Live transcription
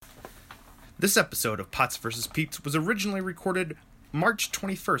This episode of Pots vs. Pete's was originally recorded March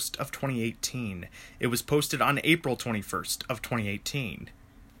 21st of 2018. It was posted on April 21st of 2018.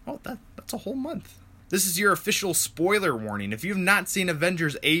 Oh, that's a whole month. This is your official spoiler warning. If you've not seen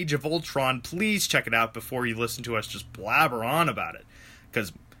Avengers Age of Ultron, please check it out before you listen to us just blabber on about it.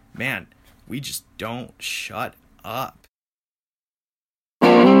 Because, man, we just don't shut up.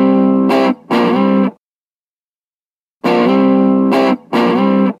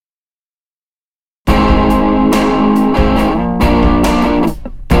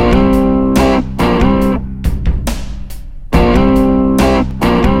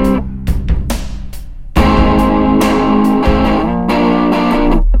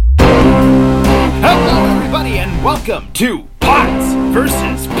 Welcome to Pots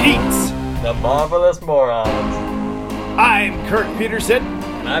vs. Pete's, the Marvelous Morons. I'm Kirk Peterson.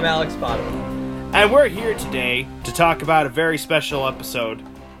 And I'm Alex Potter. And we're here today to talk about a very special episode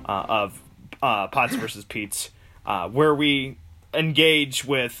of Pots vs. Pete's, where we engage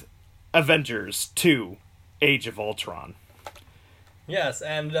with Avengers 2, Age of Ultron. Yes,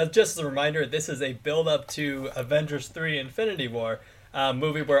 and just as a reminder, this is a build-up to Avengers 3 Infinity War,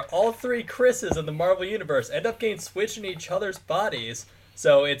 movie where all three Chris's in the Marvel Universe end up getting switched in each other's bodies.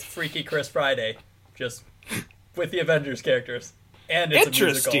 So it's Freaky Chris Friday, just with the Avengers characters. And it's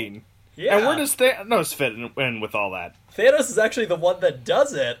interesting. A musical. Yeah. And where does Thanos fit in with all that? Thanos is actually the one that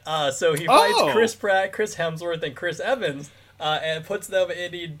does it. So he fights Chris Pratt, Chris Hemsworth, and Chris Evans, and puts them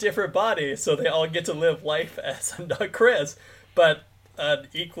in different bodies so they all get to live life as not Chris, but an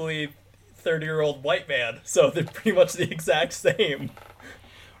equally 30-year-old white man, so they're pretty much the exact same.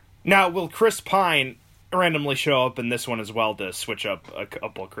 Now, will Chris Pine randomly show up in this one as well to switch up a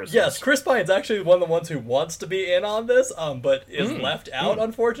couple of Chris's? Yes, Chris Pine's actually one of the ones who wants to be in on this, but is left out,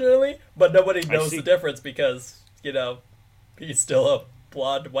 unfortunately. But nobody knows the difference because, he's still a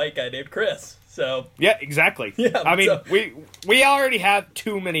blonde white guy named Chris. So yeah, exactly. Yeah, I mean, we already have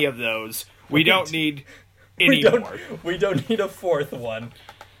too many of those. We don't need any more. We don't need a fourth one.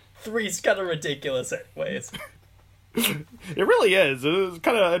 Three's kind of ridiculous anyways. It really is. It was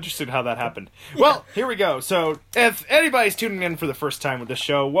kind of interesting how that happened. Yeah. Well, here we go. So, if anybody's tuning in for the first time with the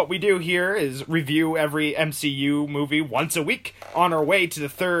show, what we do here is review every MCU movie once a week on our way to the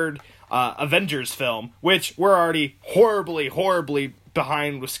third Avengers film, which we're already horribly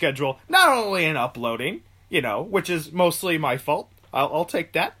behind with schedule, not only in uploading, which is mostly my fault. I'll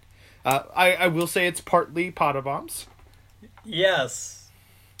take that. I will say it's partly Potabom's. Yes.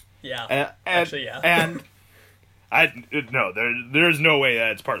 Yeah, actually, yeah. And there's no way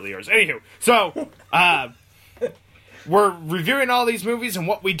that it's partly yours. Anywho, so we're reviewing all these movies, and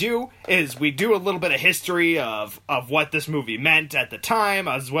what we do is we do a little bit of history of what this movie meant at the time,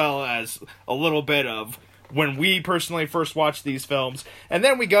 as well as a little bit of when we personally first watched these films, and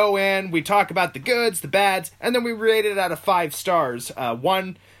then we go in, we talk about the goods, the bads, and then we rate it out of 5 stars.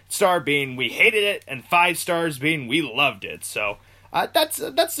 1 star being we hated it, and 5 stars being we loved it. So. That's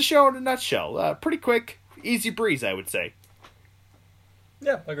the show in a nutshell. Pretty quick, easy breeze, I would say.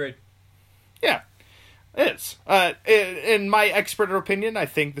 Yeah, agreed. Yeah, it is. In my expert opinion, I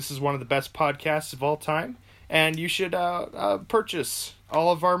think this is one of the best podcasts of all time, and you should purchase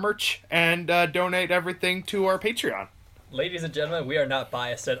all of our merch and donate everything to our Patreon. Ladies and gentlemen, we are not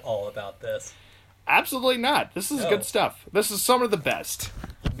biased at all about this. Absolutely not. This is good stuff. This is some of the best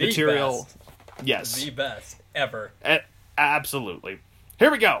material. Best. Yes. The best ever. Absolutely. Here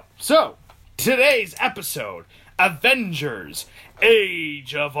we go. So, today's episode, Avengers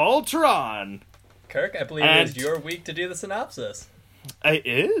Age of Ultron. Kirk, I believe it is your week to do the synopsis. It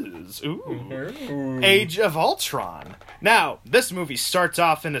is. Ooh. Age of Ultron. Now, this movie starts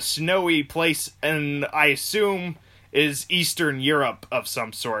off in a snowy place, and I assume is Eastern Europe of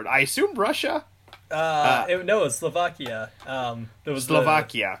some sort. I assume Russia? No, it's Slovakia.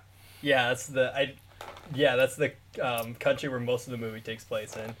 Slovakia. That's the country where most of the movie takes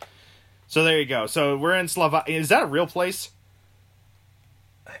place in. So there you go. So we're in Slovakia. Is that a real place?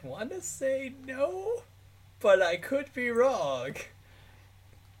 I want to say no, but I could be wrong.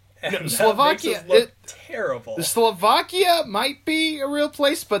 And Slovakia makes us look terrible. Slovakia might be a real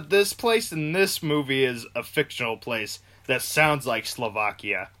place, but this place in this movie is a fictional place that sounds like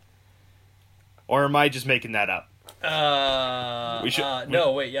Slovakia. Or am I just making that up?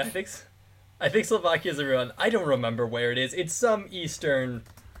 No, wait, yeah, I think Slovakia is a real one. I don't remember where it is. It's some Eastern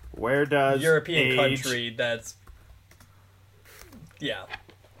European country that's... Yeah.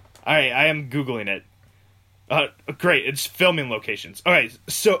 Alright, I am Googling it. Great, it's filming locations. Alright,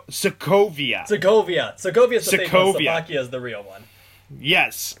 so Sokovia. Sokovia is the fake one. Slovakia is the real one.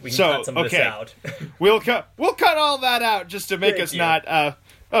 Yes. We can cut some of this out. We'll cut all that out just to make us not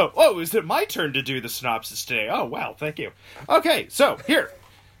Oh, is it my turn to do the synopsis today? Oh, wow, thank you. Okay, so, here.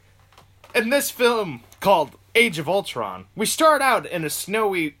 In this film called Age of Ultron, we start out in a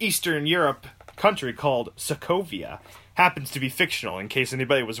snowy Eastern Europe country called Sokovia. Happens to be fictional, in case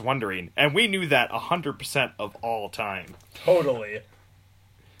anybody was wondering. And we knew that 100% of all time. Totally.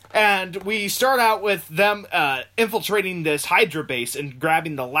 And we start out with them infiltrating this Hydra base and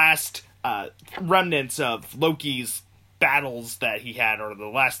grabbing the last remnants of Loki's battles that he had, or the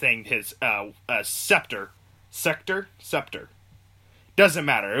last thing, his scepter. Scepter. Doesn't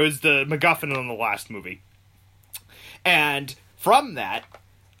matter. It was the MacGuffin in the last movie. And from that,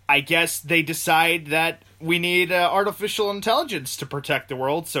 I guess they decide that we need artificial intelligence to protect the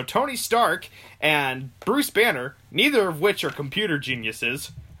world. So Tony Stark and Bruce Banner, neither of which are computer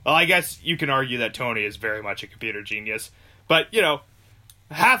geniuses. Well, I guess you can argue that Tony is very much a computer genius. But, you know,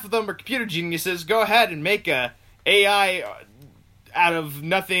 half of them are computer geniuses. Go ahead and make a AI out of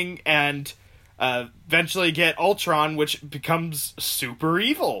nothing and eventually get Ultron, which becomes super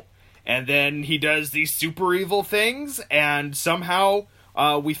evil. And then he does these super evil things, and somehow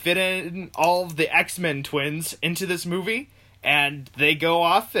we fit in all of the X-Men twins into this movie, and they go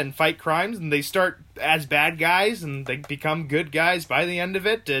off and fight crimes, and they start as bad guys, and they become good guys by the end of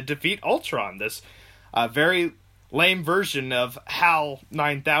it to defeat Ultron, this very lame version of HAL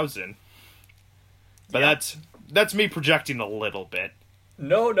 9000. But yeah. That's me projecting a little bit.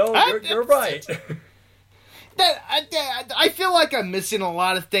 No, you're right. I feel like I'm missing a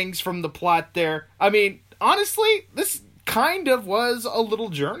lot of things from the plot there. I mean, honestly, this kind of was a little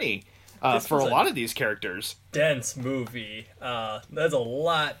journey for a lot of these characters. Dense movie. There's a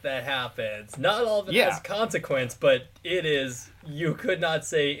lot that happens. Not all of it has consequence, but it is. You could not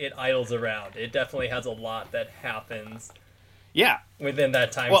say it idles around. It definitely has a lot that happens. Yeah. Within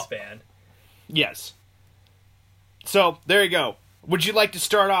that time span. Yes. So there you go. Would you like to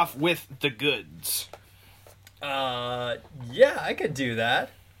start off with the goods? Yeah, I could do that.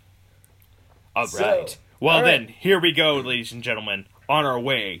 All right. Well, then, here we go, ladies and gentlemen, on our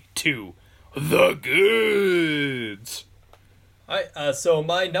way to the goods. So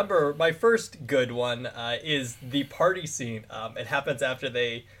my first good one is the party scene. It happens after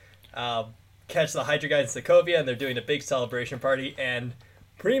they catch the Hydra guys in Sokovia, and they're doing a big celebration party, and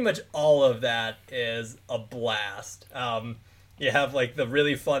pretty much all of that is a blast. You have like the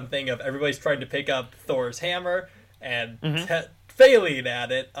really fun thing of everybody's trying to pick up Thor's hammer and failing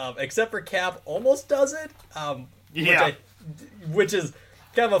at it, except for Cap almost does it. Which is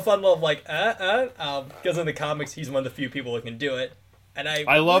kind of a fun little like because in the comics he's one of the few people who can do it. And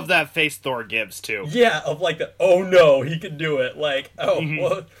I love that face Thor gives too. Yeah, of like the oh no he can do it, like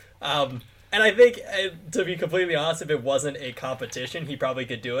well, and I think to be completely honest, if it wasn't a competition he probably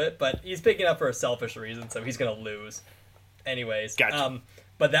could do it, but he's picking up for a selfish reason, so he's gonna lose. Anyways, gotcha.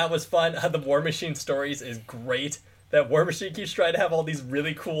 But that was fun. The War Machine stories is great. That War Machine keeps trying to have all these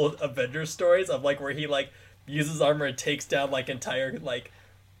really cool Avengers stories of like where he like uses armor and takes down like entire like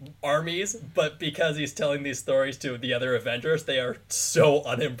armies, but because he's telling these stories to the other Avengers, they are so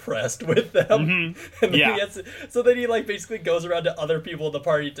unimpressed with them. And then so then he like basically goes around to other people in the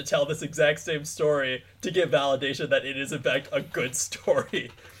party to tell this exact same story to get validation that it is in fact a good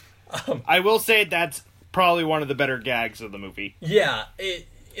story. I will say that's probably one of the better gags of the movie. Yeah,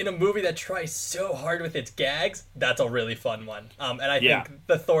 in a movie that tries so hard with its gags, that's a really fun one. And I think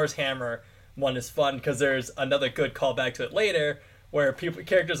the Thor's hammer one is fun because there's another good callback to it later where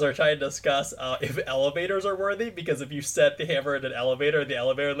characters are trying to discuss if elevators are worthy, because if you set the hammer in an elevator and the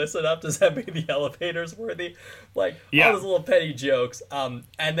elevator lifts it up, does that mean the elevator's worthy? Like, all those little petty jokes. And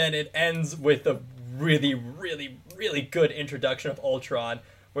then it ends with a really, really, really good introduction of Ultron,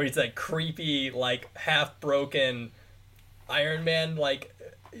 where he's that creepy, like, half-broken Iron Man, like,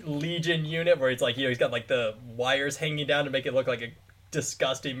 Legion unit, where it's like, you know, he's got, like, the wires hanging down to make it look like a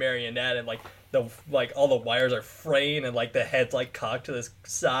disgusting marionette, and, like, all the wires are fraying, and, like, the head's, like, cocked to the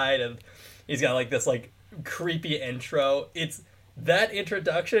side, and he's got, like, this, like, creepy intro. That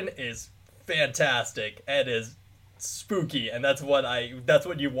introduction is fantastic, and is spooky, and that's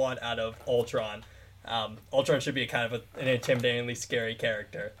what you want out of Ultron. Ultron should be kind of an intimidatingly scary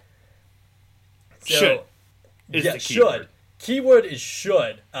character. So, the keyword. Keyword is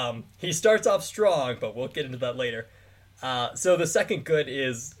should. He starts off strong, but we'll get into that later. So the second good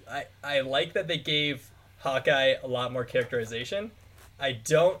is I like that they gave Hawkeye a lot more characterization. I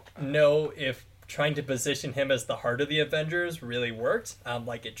don't know if trying to position him as the heart of the Avengers really worked,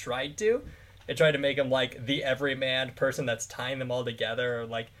 like it tried to. It tried to make him like the everyman person that's tying them all together, or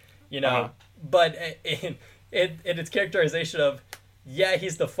like, you know, but in its characterization of, yeah,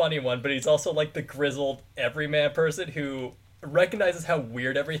 he's the funny one, but he's also like the grizzled everyman person who recognizes how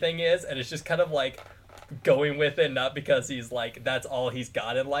weird everything is, and it's just kind of like going with it, not because he's like that's all he's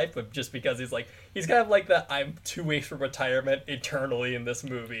got in life, but just because he's kind of like the I'm 2 weeks from retirement eternally in this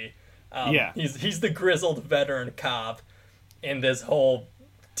movie. He's the grizzled veteran cop in this whole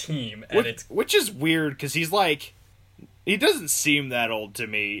team, and which is weird because he's like, he doesn't seem that old to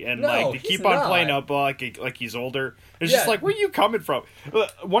me, and No, like to he's keep on not. playing up like he's older. It's Yeah. just like, where are you coming from?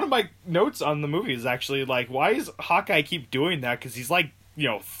 One of my notes on the movie is actually like, why is Hawkeye keep doing that? Because he's like,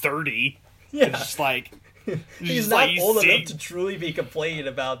 30. Yeah. It's just like he's just not like, old enough to truly be complaining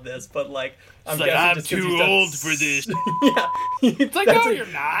about this, but like I'm like, guessing I'm just 'cause too he's done old for this. Yeah, It's like, no, you're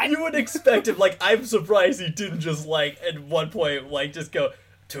not. You would expect him. Like, I'm surprised he didn't just like at one point like just go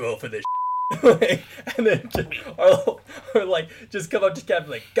too old for this. Like, and then or like just come up to Cap and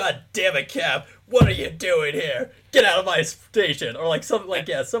be like, God damn it, Cap, what are you doing here? Get out of my station, or like some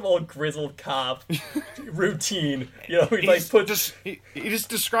old grizzled cop routine. He like puts He's just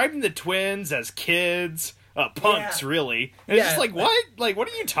describing the twins as kids, punks, Yeah. really. And it's just like, what? Like, what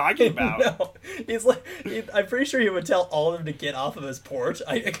are you talking about? No, he's like, I'm pretty sure he would tell all of them to get off of his porch.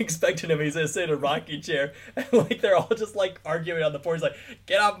 I expected him, he's gonna sit in a rocking chair, and like they're all just like arguing on the porch, like,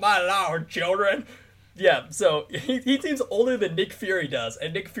 get off my lawn, children. Yeah, so he seems older than Nick Fury does,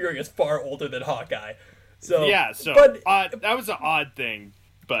 and Nick Fury is far older than Hawkeye. So but that was an odd thing,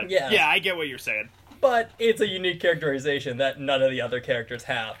 but Yeah. yeah, I get what you're saying. But it's a unique characterization that none of the other characters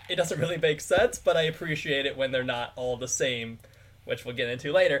have. It doesn't really make sense, but I appreciate it when they're not all the same, which we'll get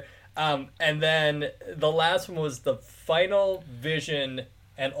into later. And then the last one was the final Vision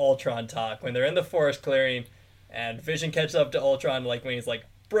and Ultron talk, when they're in the forest clearing, and Vision catches up to Ultron, like when he's like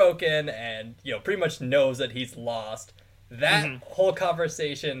broken and pretty much knows that he's lost. That whole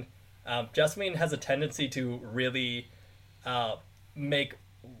conversation, Jasmine has a tendency to really make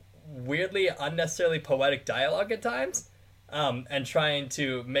weirdly unnecessarily poetic dialogue at times, and trying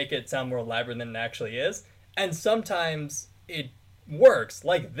to make it sound more elaborate than it actually is. And sometimes it works,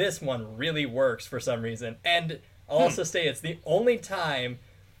 like this one really works for some reason. And I'll also say it's the only time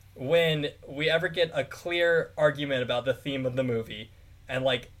when we ever get a clear argument about the theme of the movie and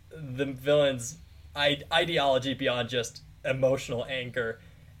like the villain's ideology beyond just emotional anger,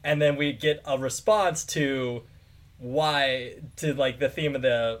 and then we get a response to like the theme of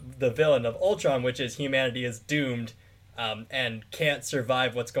the villain of Ultron, which is humanity is doomed, and can't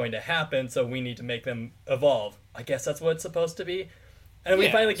survive what's going to happen, so we need to make them evolve. I guess that's what it's supposed to be. And we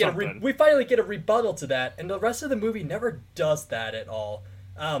finally get a rebuttal to that, and the rest of the movie never does that at all.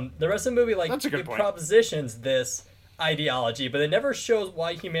 The rest of the movie That's a good point. propositions this ideology, but it never shows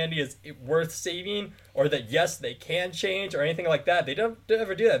why humanity is worth saving, or that yes, they can change, or anything like that. They don't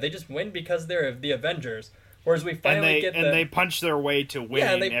ever do that. They just win because they're the Avengers. Whereas we finally they punch their way to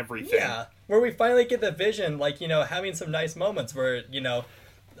winning everything. Yeah, where we finally get the Vision, like, having some nice moments where,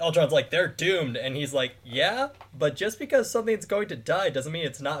 Ultron's like, they're doomed, and he's like, yeah, but just because something's going to die doesn't mean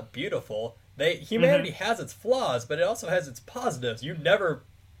it's not beautiful. Humanity has its flaws, but it also has its positives. You never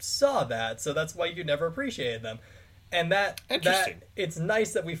saw that, so that's why you never appreciated them. And that it's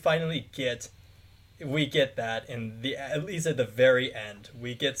nice that we finally get that in at least at the very end.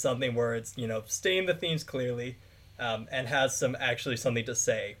 We get something where it's, stating the themes clearly, and has something to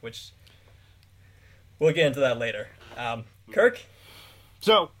say, which we'll get into that later. Kirk?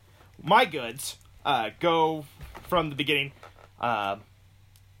 So, my goods go from the beginning. One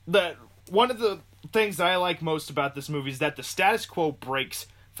of the things that I like most about this movie is that the status quo breaks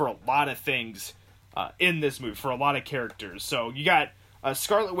for a lot of things in this movie, for a lot of characters. So, you got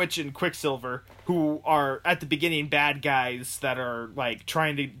Scarlet Witch and Quicksilver, who are at the beginning bad guys that are like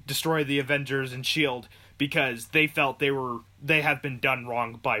trying to destroy the Avengers and S.H.I.E.L.D. because they felt they have been done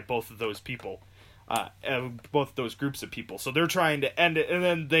wrong by both of those people, both of those groups of people. So they're trying to end it, and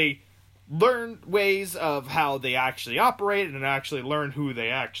then they learn ways of how they actually operate and actually learn who they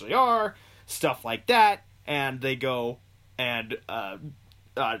actually are, stuff like that, and they go and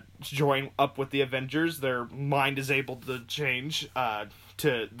join up with the Avengers. Their mind is able to change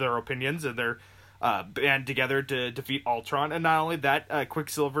to their opinions, and they're band together to defeat Ultron. And not only that,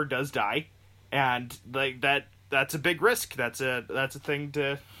 Quicksilver does die, and like that's a big risk. That's a thing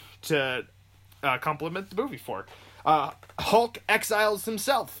to compliment the movie for. Hulk exiles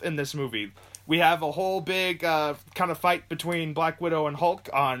himself in this movie. We have a whole big kind of fight between Black Widow and Hulk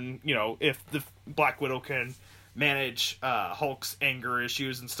on, if the Black Widow can manage Hulk's anger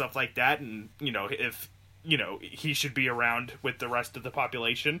issues and stuff like that, and if he should be around with the rest of the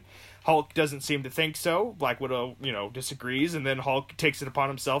population. Hulk doesn't seem to think so. Black Widow disagrees, and then Hulk takes it upon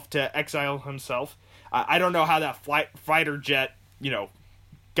himself to exile himself. I don't know how that fighter jet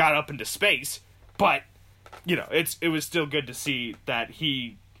got up into space, but it was still good to see that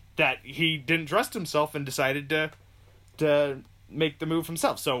he didn't trust himself and decided to make the move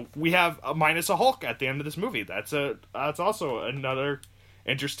himself. So we have a minus a Hulk at the end of this movie. That's also another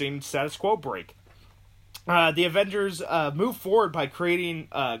interesting status quo break. The Avengers move forward by creating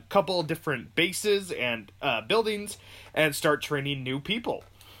a couple different bases and buildings and start training new people.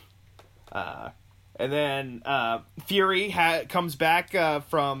 And then Fury comes back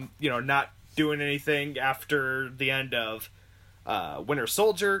from not doing anything after the end of Winter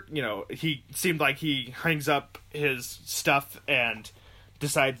Soldier. He seemed like he hangs up his stuff and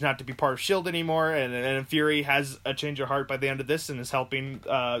decides not to be part of S.H.I.E.L.D. anymore, and Fury has a change of heart by the end of this and is helping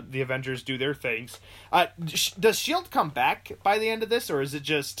the Avengers do their things. Does S.H.I.E.L.D. come back by the end of this, or is it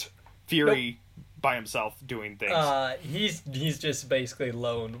just Fury by himself doing things? He's just basically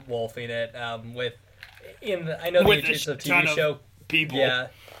lone wolfing it. I know the Agents of TV show people. Yeah,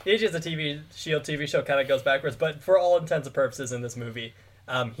 the Agents of S.H.I.E.L.D. TV show kind of goes backwards, but for all intents and purposes in this movie,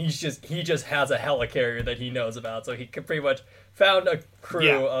 he just has a helicarrier that he knows about, so he could pretty much found a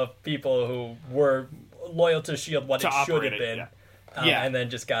crew of people who were loyal to S.H.I.E.L.D. what it should have been, and then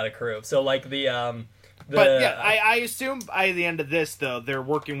just got a crew. So like I assume by the end of this, though, they're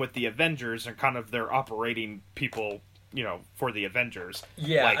working with the Avengers and kind of they're operating people, for the Avengers.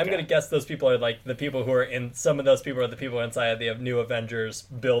 Yeah, I'm gonna guess those people are like the people who are in. Some of those people are the people inside the new Avengers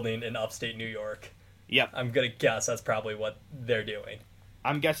building in upstate New York. Yep, I'm gonna guess that's probably what they're doing.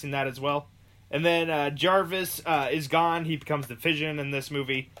 I'm guessing that as well. And then Jarvis is gone. He becomes the Vision in this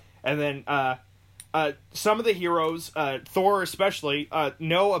movie. And then some of the heroes, Thor especially,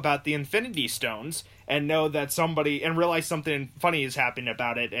 know about the Infinity Stones and know that and realize something funny is happening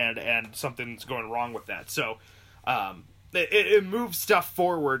about it and something's going wrong with that. So it moves stuff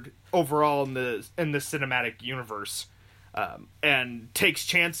forward overall in the cinematic universe, and takes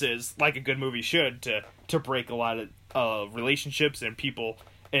chances like a good movie should to break a lot of relationships and people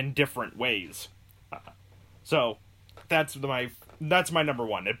in different ways. So that's my number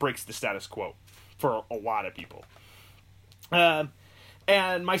one. It breaks the status quo for a lot of people.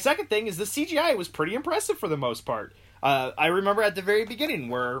 And my second thing is the CGI was pretty impressive for the most part. I remember at the very beginning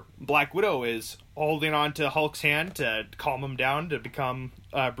where Black Widow is holding on to Hulk's hand to calm him down to become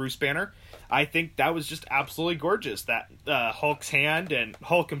Bruce Banner. I think that was just absolutely gorgeous. That Hulk's hand and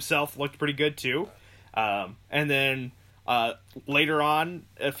Hulk himself looked pretty good too. And then later on,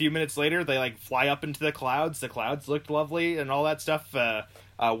 a few minutes later, they fly up into the clouds. The clouds looked lovely and all that stuff.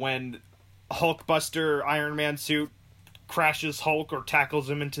 When Hulkbuster Iron Man suit crashes Hulk or tackles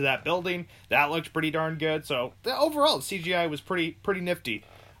him into that building, that looked pretty darn good. So overall, the CGI was pretty nifty.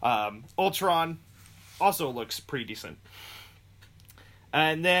 Ultron also looks pretty decent.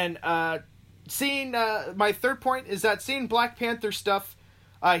 And then seeing my third point is that seeing Black Panther stuff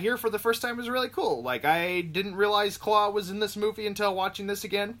here for the first time was really cool. I didn't realize Claw was in this movie until watching this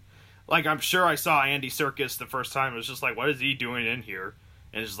again. I'm sure I saw Andy Serkis the first time. It was just what is he doing in here?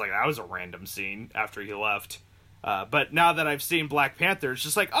 And it's just that was a random scene after he left. But now that I've seen Black Panther, it's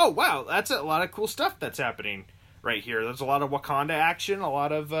just oh, wow, that's a lot of cool stuff that's happening right here. There's a lot of Wakanda action, a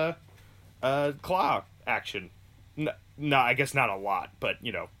lot of Claw action. No, I guess not a lot, but,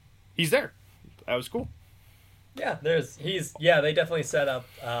 he's there. That was cool. Yeah, they definitely set up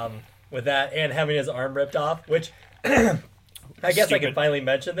with that and having his arm ripped off, which I guess I can finally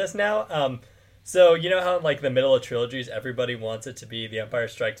mention this now. So you know how in the middle of trilogies everybody wants it to be The Empire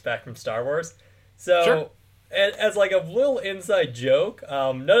Strikes Back from Star Wars? So sure. As a little inside joke,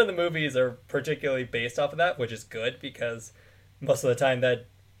 none of the movies are particularly based off of that, which is good because most of the time that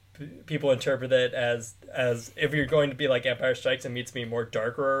people interpret it as if you're going to be like Empire Strikes, it means to be more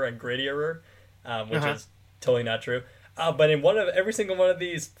darker and grittier, which is totally not true. But in every single one of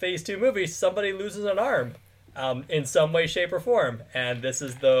these Phase 2 movies, somebody loses an arm in some way, shape, or form, and this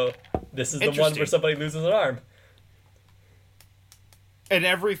is the one where somebody loses an arm. In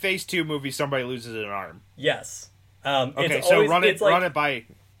every Phase 2 movie, somebody loses an arm. Yes. Okay, so run them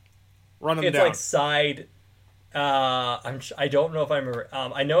down. It's side. I don't know if I remember.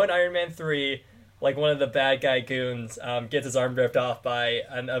 I know in Iron Man 3, one of the bad guy goons gets his arm ripped off by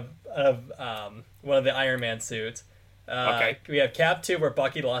one of the Iron Man suits. Okay. We have Cap 2 where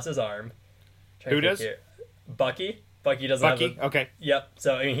Bucky lost his arm. Who does? Bucky. Bucky doesn't have Bucky? Okay. Yep.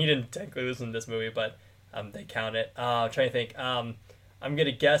 So he didn't technically lose in this movie, but they count it. I'm trying to think. I'm going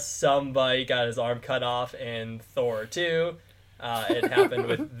to guess somebody got his arm cut off in Thor 2. It happened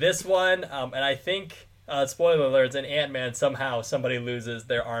with this one. And I think, spoiler alerts, in Ant-Man, somehow somebody loses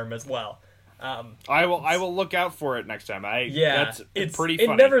their arm as well. I will look out for it next time. That's it's pretty it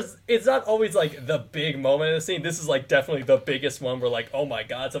funny. it's not always like the big moment in the scene. This is like definitely the biggest one where like, oh my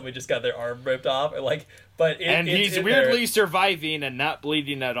god, somebody just got their arm ripped off, or like, but he's weirdly surviving and not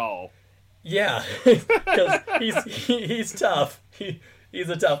bleeding at all. Yeah, because he's tough. He's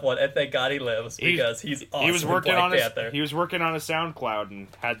a tough one, and thank God he lives because he's awesome. He was working Black on Panther. he was working on a SoundCloud and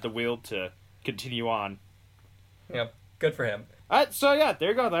had the will to continue on. Yep, good for him. So yeah, there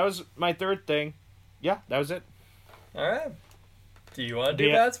you go. That was my third thing. Yeah, that was it. All right. Do you want to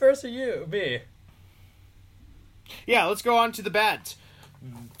do bads first, or me? Yeah, let's go on to the bads.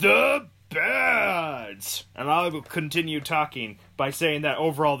 The bads! And I will continue talking by saying that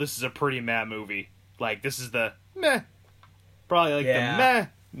overall this is a pretty meh movie. Like, this is the meh. Probably like the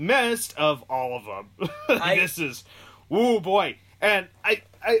mehest of all of them. This is, ooh boy. And I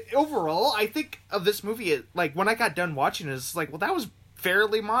overall, I think of this movie, like, when I got done watching it, it's like, well, that was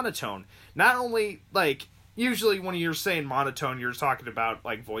fairly monotone. Not only, like, usually when you're saying monotone, you're talking about,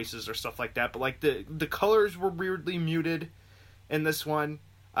 like, voices or stuff like that, but, like, the colors were weirdly muted in this one.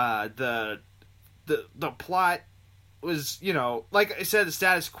 The plot was, you know, like I said, the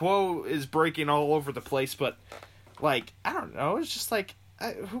status quo is breaking all over the place, but, like, I don't know, it's just, like,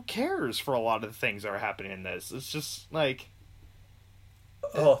 who cares for a lot of the things that are happening in this? It's just, like...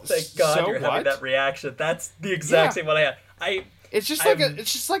 Oh, thank God you're having that reaction. That's the exact same one I had. It's just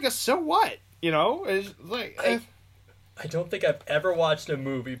like a so what, you know? It's like I don't think I've ever watched a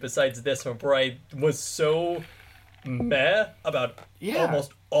movie besides this one where I was so meh about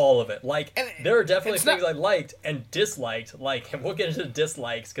almost all of it. Like, there are definitely things I liked and disliked, like, and we'll get into the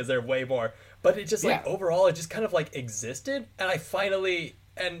dislikes because there are way more. But it just, like, overall, it just kind of, like, existed, and I finally,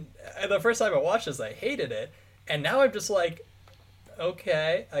 and the first time I watched this, I hated it, and now I'm just like,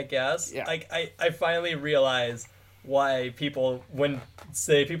 okay, I guess. Yeah. Like, I finally realize why people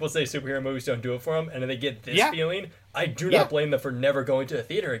say superhero movies don't do it for them, and then they get this feeling. I do not blame them for never going to a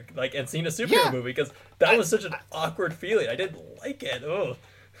theater and seeing a superhero movie, because that was such an awkward feeling. I didn't like it. Ugh.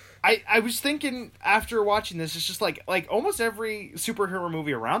 I was thinking after watching this, it's just like almost every superhero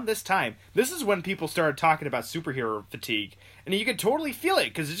movie around this time, this is when people started talking about superhero fatigue. And you could totally feel it,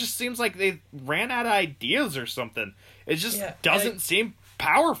 because it just seems like they ran out of ideas or something. It just doesn't seem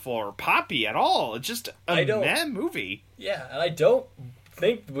powerful or poppy at all. It's just a meh movie. Yeah, and I don't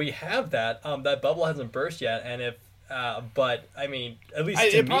think we have that. That bubble hasn't burst yet, and but I mean, at least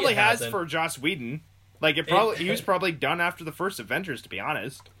it probably has hasn't. for Joss Whedon. Like, he was probably done after the first Avengers, to be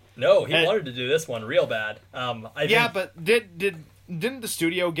honest. No, he wanted to do this one real bad. I think, but didn't the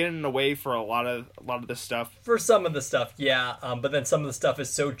studio get in the way for a lot of this stuff? For some of the stuff, yeah. But then some of the stuff is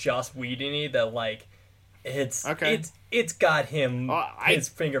so Joss Whedon-y that, like, it's got his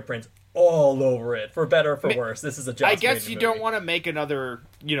fingerprints all over it, for better or for worse. This is a Joss Whedon movie. I guess you don't want to make another,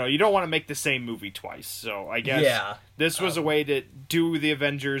 you don't want to make the same movie twice. So I guess this was a way to do the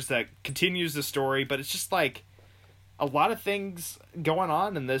Avengers that continues the story, but it's just like a lot of things going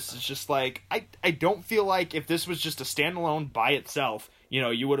on in this. Is just like, I don't feel like if this was just a standalone by itself,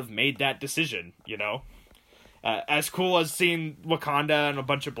 you would have made that decision, as cool as seeing Wakanda and a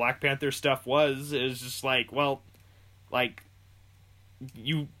bunch of Black Panther stuff was, it was just like, well, like,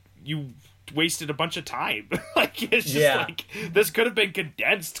 you wasted a bunch of time. Like, it's just like, this could have been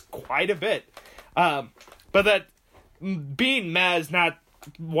condensed quite a bit. But that being meh is not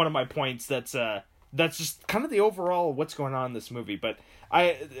one of my points. That's just kind of the overall what's going on in this movie. But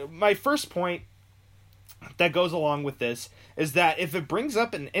my first point that goes along with this is that if it brings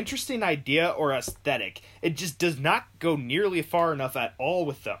up an interesting idea or aesthetic, it just does not go nearly far enough at all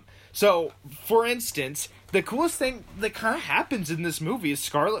with them. So, for instance, the coolest thing that kind of happens in this movie is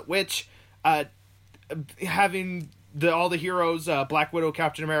Scarlet Witch having all the heroes, Black Widow,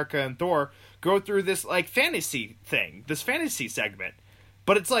 Captain America, and Thor, go through this, like, fantasy thing, this fantasy segment.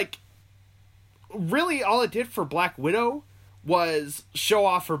 But it's like, really all it did for Black Widow was show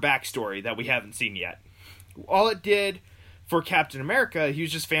off her backstory that we haven't seen yet. All it did for Captain America, he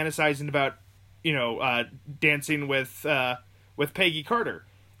was just fantasizing about, dancing with Peggy Carter.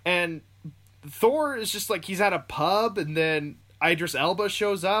 And Thor is just like, he's at a pub, and then Idris Elba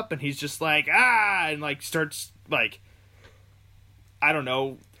shows up, and he's just like, and like starts, like, I don't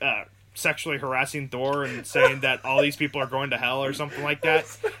know, sexually harassing Thor and saying that all these people are going to hell or something like that.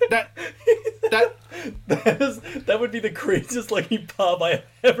 That would be the craziest looking pub I've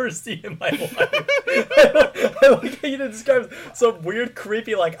ever seen in my life. I like how you describe some weird,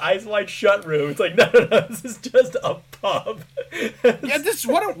 creepy, like, Eyes Wide Shut room. It's like, no, this is just a pub. Yeah, this is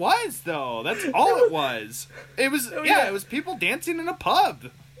what it was, though. That's all it was. It was, it was people dancing in a pub.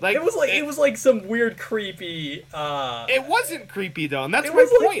 Like it was like some weird creepy. It wasn't creepy though, and that's It my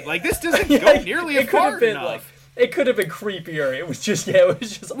was like- point. Like this doesn't go nearly it could far have been enough. like it could have been creepier. It was just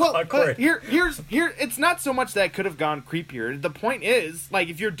Well, awkward. but here, it's not so much that it could have gone creepier. The point is, like,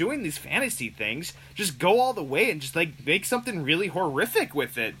 if you're doing these fantasy things, just go all the way and just, like, make something really horrific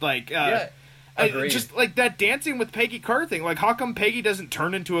with it. Like, Yeah, agreed. just, like, that dancing with Peggy Carter thing. Like, how come Peggy doesn't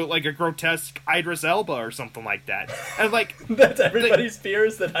turn into, like, a grotesque Idris Elba or something like that? And, like... That's everybody's fear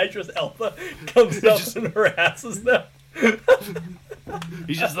is that Idris Elba comes up Just- and harasses them.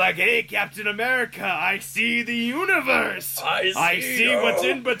 He's just like, hey, Captain America, I see the universe. I see you." what's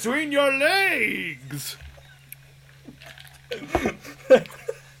in between your legs.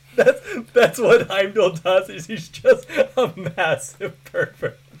 That's what Heimdall does. Is he's just a massive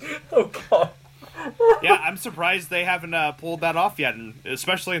pervert. Oh god. Yeah, I'm surprised they haven't pulled that off yet, and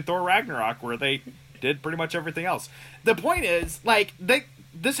especially in Thor Ragnarok, where they did pretty much everything else. The point is, like,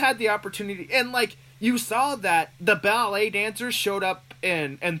 this had the opportunity, and, like, you saw that the ballet dancers showed up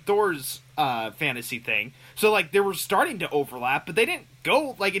in Thor's fantasy thing, so, like, they were starting to overlap, but they didn't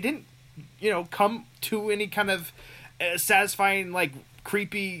go, like, it didn't, come to any kind of satisfying, like,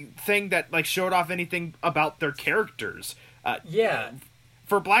 creepy thing that, like, showed off anything about their characters. Yeah.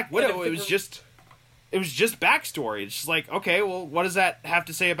 For Black Widow, Yeah, it was just backstory. It's just like, okay, well, what does that have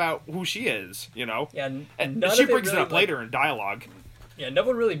to say about who she is? Yeah, And none she of it brings it really, up like- later in dialogue. Yeah, no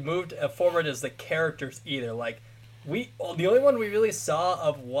one really moved forward as the characters either. Like, the only one we really saw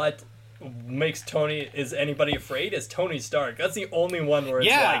of what makes Tony is anybody afraid is Tony Stark. That's the only one where it's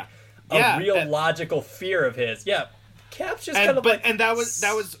Yeah. like a Yeah, real and- logical fear of his. Yeah, Cap's just And kind of like, that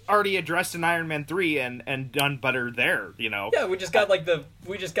was already addressed in Iron Man 3 and done better there. Yeah, we just got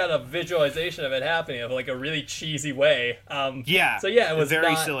a visualization of it happening of like a really cheesy way. Yeah. So yeah, it was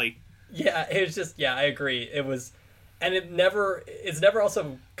very not- silly. Yeah, it was just I agree. It was, and it's never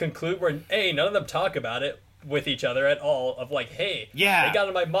also conclude where none of them talk about it with each other at all. Of like, hey, Yeah. they got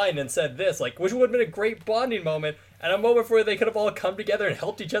in my mind and said this, like, which would have been a great bonding moment and a moment where they could have all come together and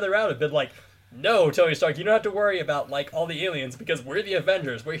helped each other out and been like, no, Tony Stark, you don't have to worry about like all the aliens because we're the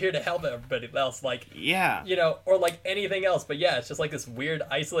Avengers. We're here to help everybody else. Like, Yeah. or like anything else. But yeah, it's just like this weird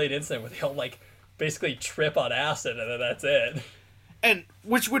isolated incident where they all like basically trip on acid and then that's it. And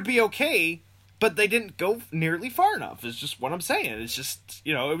which would be okay, but they didn't go nearly far enough. Is just what I'm saying. It's just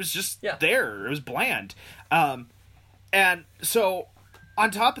it was just there. It was bland. And so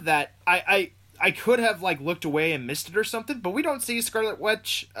on top of that, I could have like looked away and missed it or something, but we don't see Scarlet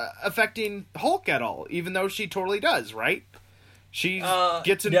Witch affecting Hulk at all, even though she totally does, right? She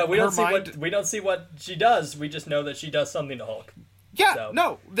gets in we her don't see mind. we don't see what she does. We just know that she does something to Hulk. Yeah, So-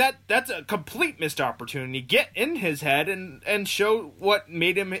 no, that's a complete missed opportunity. Get in his head and show what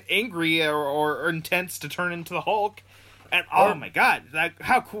made him angry or intense to turn into the Hulk. And oh my god,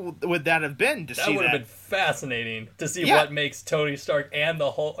 how cool would that have been to That see would have that? been fascinating to see Yeah. what makes Tony Stark and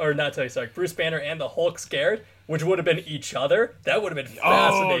the Hulk, or not Tony Stark, Bruce Banner and the Hulk scared, which would have been each other. That would have been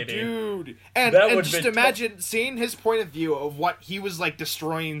fascinating. Oh, dude! And That would've just been imagine seeing his point of view of what he was like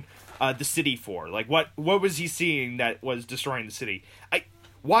destroying the city for. Like what was he seeing that was destroying the city?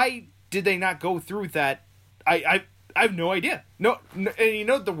 Why did they not go through that? I have no idea. No, and you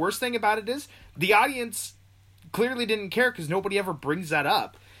know the worst thing about it is the audience clearly didn't care because nobody ever brings that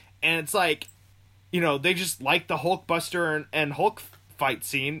up, and it's like, they just like the Hulkbuster and Hulk fight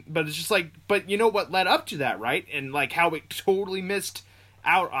scene, but it's just like, but you know what led up to that, right? And like how it totally missed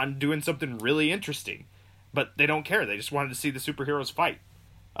out on doing something really interesting, but they don't care. They just wanted to see the superheroes fight.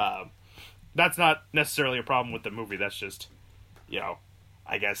 That's not necessarily a problem with the movie. That's just,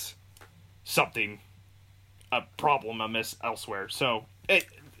 I guess a problem amiss elsewhere. So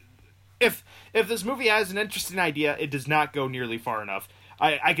if this movie has an interesting idea, it does not go nearly far enough.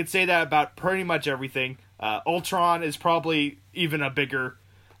 I could say that about pretty much everything. Ultron is probably even a bigger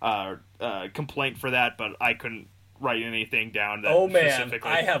complaint for that, but I couldn't write anything down that Oh man,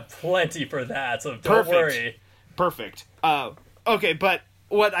 specifically. I have plenty for that, so don't Perfect. worry. Perfect. Okay, but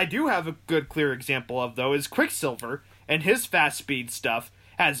what I do have a good, clear example of, though, is Quicksilver, and his fast speed stuff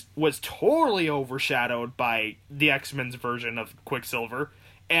was totally overshadowed by the X-Men's version of Quicksilver.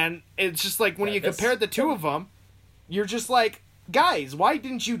 And it's just like, when you compare the two of them, you're just like, guys, why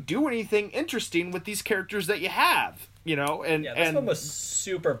didn't you do anything interesting with these characters that you have? And This one was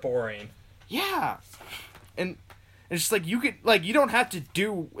super boring. yeah. And it's just like, you don't have to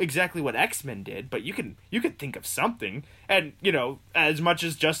do exactly what X-Men did, but you can think of something. And, as much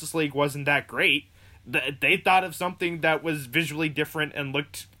as Justice League wasn't that great, they thought of something that was visually different and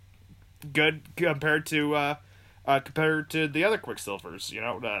looked good compared to the other Quicksilvers,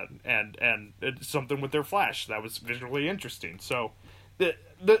 and it's something with their Flash that was visually interesting. So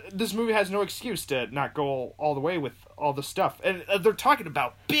this movie has no excuse to not go all the way with all the stuff. And they're talking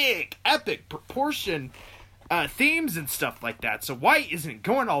about big, epic proportion themes and stuff like that. So why isn't it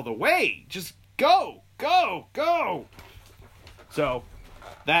going all the way? Just go, go, go. So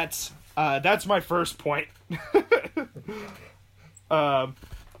that's my first point. My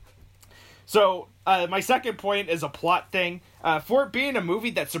second point is a plot thing. For it being a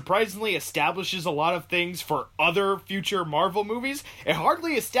movie that surprisingly establishes a lot of things for other future Marvel movies, it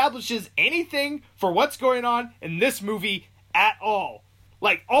hardly establishes anything for what's going on in this movie at all.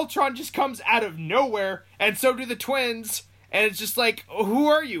 Like, Ultron just comes out of nowhere, and so do the twins, and it's just like, who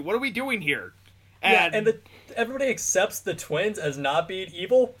are you? What are we doing here? And everybody accepts the twins as not being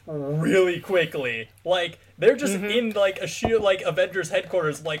evil really quickly. Like, they're just in, like, a shield, like, Avengers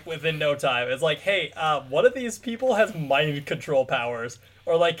headquarters, like, within no time. It's like, hey, one of these people has mind control powers,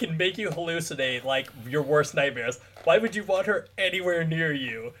 or, like, can make you hallucinate, like, your worst nightmares. Why would you want her anywhere near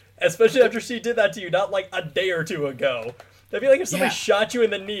you? Especially after she did that to you not, like, a day or two ago. That'd be like if somebody shot you in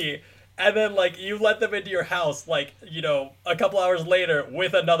the knee, and then, like, you let them into your house, like, you know, a couple hours later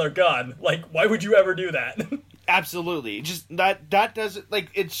with another gun. Like, why would you ever do that? Absolutely. Just that doesn't, like,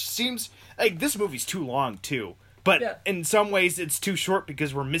 it seems like this movie's too long, too. But in some ways, it's too short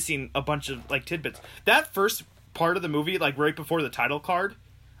because we're missing a bunch of, like, tidbits. That first part of the movie, like, right before the title card,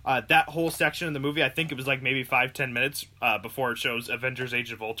 that whole section of the movie, I think it was, like, maybe 5-10 minutes before it shows Avengers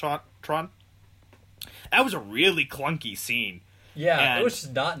Age of Ultron. That was a really clunky scene. Yeah, and it was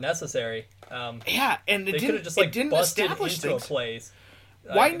just not necessary. And they could have just, like, busted into a place.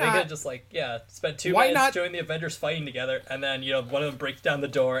 Why not? They could have just, like, spent 2 minutes showing the Avengers fighting together, and then, you know, one of them breaks down the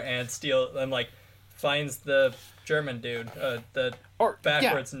door and finds the German dude, the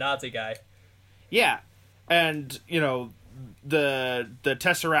backwards Nazi guy. Yeah, and, you know, the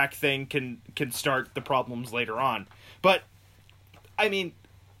Tesseract thing can start the problems later on. But, I mean,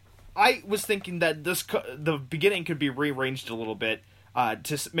 I was thinking that the beginning could be rearranged a little bit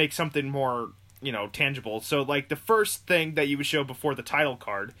to make something more, you know, tangible. So, like, the first thing that you would show before the title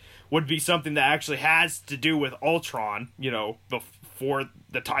card would be something that actually has to do with Ultron, you know, before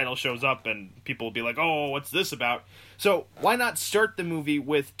the title shows up and people will be like, oh, what's this about? So, why not start the movie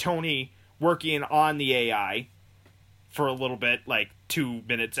with Tony working on the AI for a little bit, like 2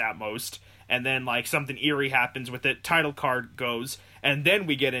 minutes at most, and then, like, something eerie happens with it, title card goes, and then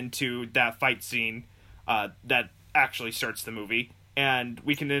we get into that fight scene that actually starts the movie, and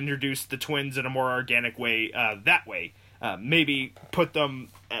we can introduce the twins in a more organic way that way. Maybe put them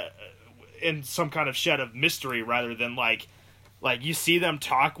in some kind of shed of mystery rather than, like you see them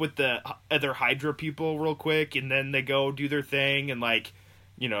talk with the other Hydra people real quick, and then they go do their thing, and, like,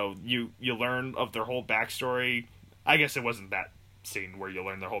 you know, you learn of their whole backstory. I guess it wasn't that scene where you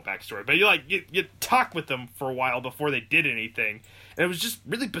learn their whole backstory, but you talk with them for a while before they did anything, and it was just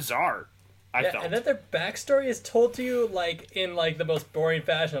really bizarre. I felt. And then their backstory is told to you, like, in, like, the most boring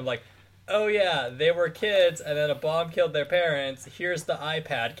fashion of, like, oh yeah, they were kids and then a bomb killed their parents, here's the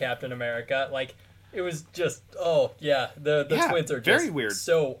iPad, Captain America. Like, it was just, the twins are just very weird.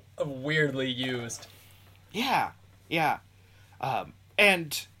 So weirdly used. Yeah.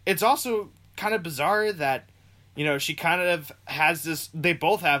 And it's also kind of bizarre that, you know, she kind of has this, they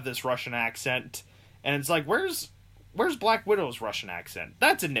both have this Russian accent, and it's like, where's Black Widow's Russian accent?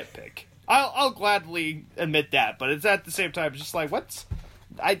 That's a nitpick. I'll gladly admit that, but it's at the same time just like,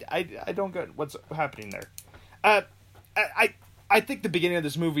 I don't get what's happening there. I think the beginning of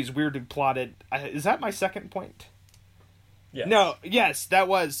this movie is weirdly plotted. Is that my second point? Yes. No, yes, that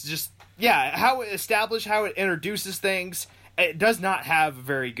was just, how it established, how it introduces things. It does not have a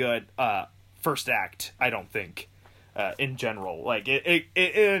very good first act, I don't think, in general. Like, it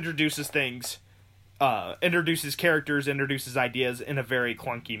introduces things, introduces characters, introduces ideas in a very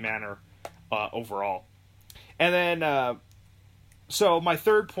clunky manner overall. And then, so my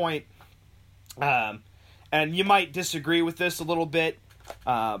third point, and you might disagree with this a little bit,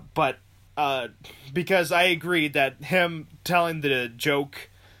 but because I agree that him telling the joke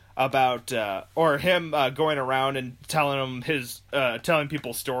about, or him going around and telling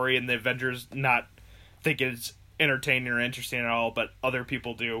people's story, and the Avengers not thinking it's entertaining or interesting at all, but other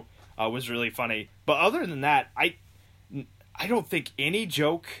people do, was really funny. But other than that, I don't think any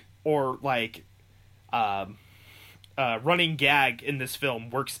joke or, like, running gag in this film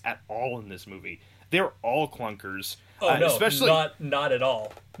works at all in this movie. They're all clunkers. Oh no, especially not at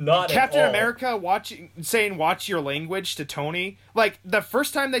all. Not Captain at all. America saying "watch your language" to Tony. Like, the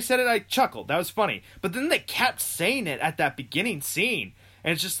first time they said it, I chuckled. That was funny. But then they kept saying it at that beginning scene,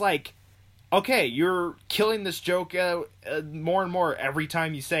 and it's just like, okay, you're killing this joke more and more every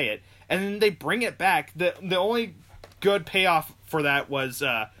time you say it, and then they bring it back. The only good payoff for that was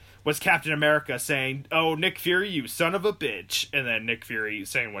Captain America saying, "Oh, Nick Fury, you son of a bitch," and then Nick Fury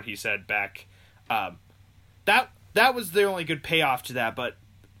saying what he said back. That was the only good payoff to that, but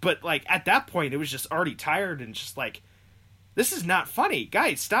like at that point, it was just already tired and just like, this is not funny,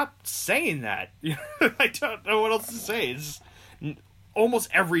 guys. Stop saying that. I don't know what else to say. Almost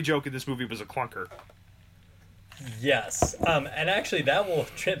every joke in this movie was a clunker. Yes, and actually that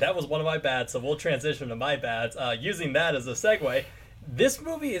was one of my bads, so we'll transition to my bads. Using that as a segue, this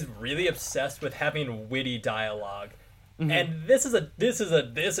movie is really obsessed with having witty dialogue, and this is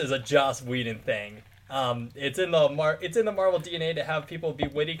a Joss Whedon thing. It's in the Marvel DNA to have people be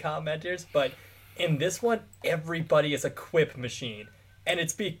witty commenters, but in this one, everybody is a quip machine, and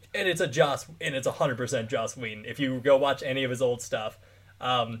it's 100% Joss Whedon. If you go watch any of his old stuff,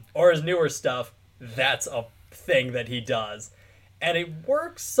 or his newer stuff, that's a thing that he does, and it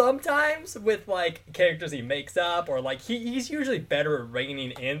works sometimes with like characters he makes up, or like he's usually better at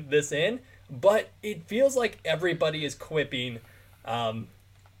reining in, but it feels like everybody is quipping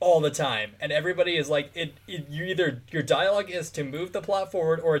all the time, and everybody is like your dialogue is to move the plot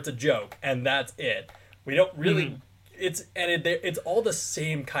forward or it's a joke, and that's it. We don't really it's all the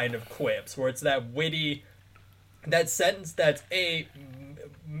same kind of quips where it's that witty, that sentence that's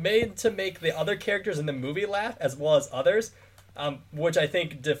made to make the other characters in the movie laugh as well as others, which I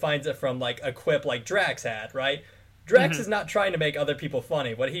think defines it from like a quip like Drax had, right? Drax is not trying to make other people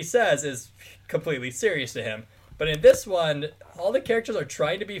funny. What he says is completely serious to him. But in this one, all the characters are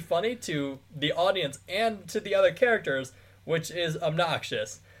trying to be funny to the audience and to the other characters, which is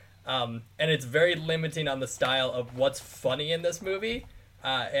obnoxious. And it's very limiting on the style of what's funny in this movie.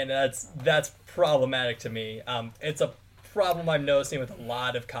 And that's problematic to me. It's a problem I'm noticing with a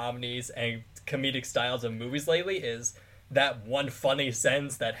lot of comedies and comedic styles of movies lately, is that one funny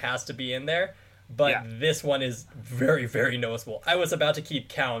sentence that has to be in there. But this one is very, very noticeable. I was about to keep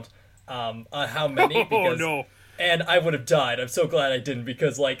count on how many, because and I would have died. I'm so glad I didn't,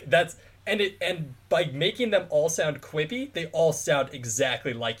 because like that's and by making them all sound quippy, they all sound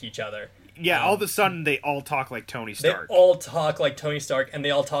exactly like each other. Yeah, all of a sudden they all talk like Tony Stark. They all talk like Tony Stark, and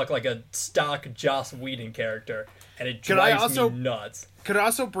they all talk like a stock Joss Whedon character, and it drives me nuts. Could I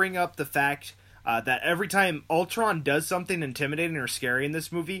also bring up the fact that every time Ultron does something intimidating or scary in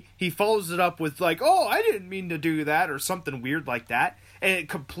this movie, he follows it up with like, "Oh, I didn't mean to do that," or something weird like that, and it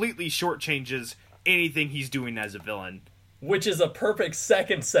completely shortchanges anything he's doing as a villain. Which is a perfect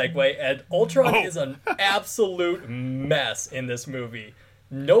second segue, and Ultron is an absolute mess in this movie.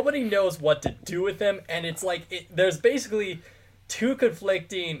 Nobody knows what to do with him, and it's like there's basically two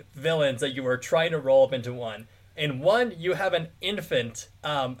conflicting villains that you are trying to roll up into one. In one, you have an infant,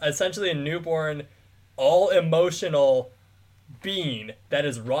 essentially a newborn, all-emotional being that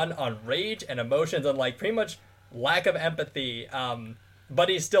is run on rage and emotions and like pretty much lack of empathy. But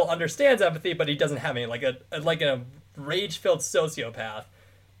he still understands empathy, but he doesn't have any, like a rage-filled sociopath.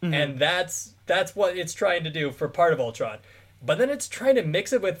 And that's what it's trying to do for part of Ultron. But then it's trying to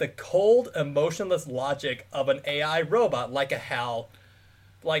mix it with the cold, emotionless logic of an AI robot like a Hal.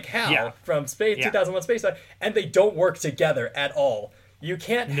 Like Hal from 2001 Space Odyssey, and they don't work together at all. You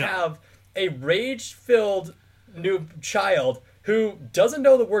can't have a rage-filled new child who doesn't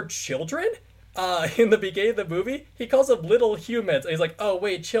know the word children. In the beginning of the movie, he calls them little humans. And he's like, "Oh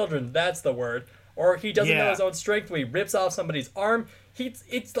wait, children, that's the word." Or he doesn't know his own strength when he rips off somebody's arm.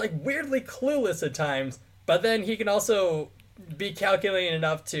 It's like weirdly clueless at times, but then he can also be calculating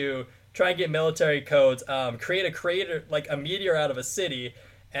enough to try and get military codes, create a crater, like a meteor out of a city,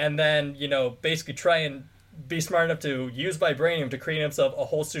 and then, basically try and be smart enough to use vibranium to create himself a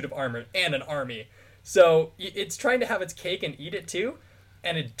whole suit of armor and an army. So it's trying to have its cake and eat it too,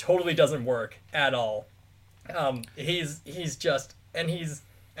 and it totally doesn't work at all. He's like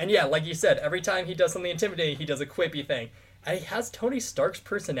you said, every time he does something intimidating, he does a quippy thing. And he has Tony Stark's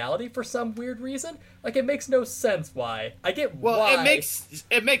personality for some weird reason. Like, it makes no sense why. I get why. Well,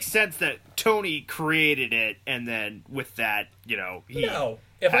 it makes sense that Tony created it, and then with that,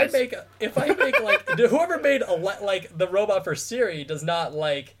 if I make like whoever made the robot for Siri does not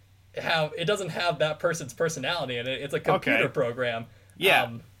doesn't have that person's personality in it. It's a computer program. Yeah.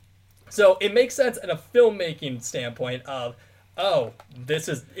 So it makes sense in a filmmaking standpoint of, it's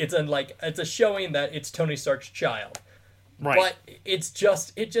a showing that it's Tony Stark's child. Right. But it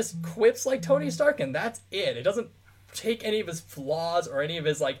just quips like Tony Stark, and that's it. It doesn't take any of his flaws or any of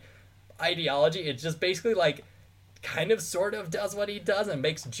his ideology. It just basically kind of sort of does what he does and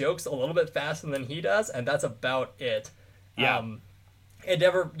makes jokes a little bit faster than he does, and that's about it. Yeah.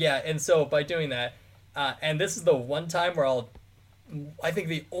 And so by doing that, and this is the one time where I think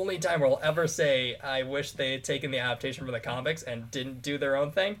the only time where I'll ever say I wish they had taken the adaptation from the comics and didn't do their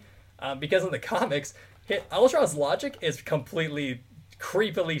own thing, because in the comics, Ultron's logic is completely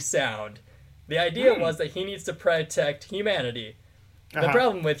creepily sound. The idea was that he needs to protect humanity. The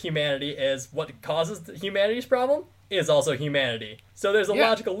problem with humanity is what causes humanity's problem is also humanity. So there's a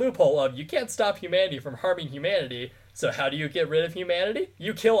logical loophole of you can't stop humanity from harming humanity. So how do you get rid of humanity?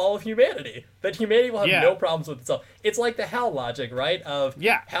 You kill all of humanity. Then humanity will have no problems with itself. It's like the Hal logic, right?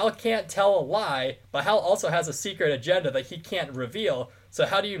 Hal can't tell a lie, but Hal also has a secret agenda that he can't reveal. So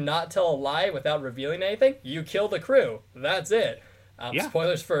how do you not tell a lie without revealing anything? You kill the crew. That's it.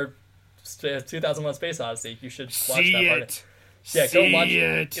 Spoilers for 2001: Space Odyssey. You should watch that part. Yeah, go watch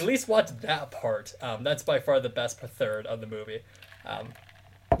it. At least watch that part. That's by far the best third of the movie.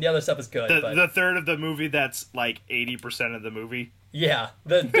 The other stuff is good. The third of the movie that's like 80% of the movie. Yeah,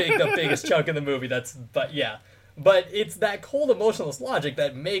 the biggest chunk of the movie. But it's that cold, emotionless logic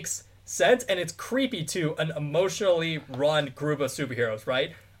that makes sense, and it's creepy to an emotionally run group of superheroes.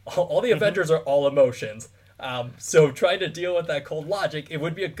 Right? All the Avengers are all emotions. So trying to deal with that cold logic, it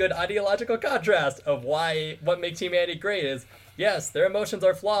would be a good ideological contrast of what makes humanity great is, yes, their emotions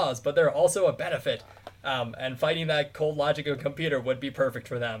are flaws, but they're also a benefit. And fighting that cold logic of a computer would be perfect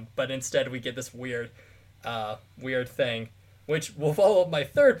for them. But instead we get this weird thing, which will follow up my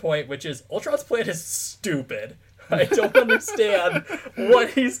third point, which is Ultron's plan is stupid. I don't understand what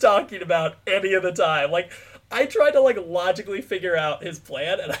he's talking about any of the time. Like, I tried to logically figure out his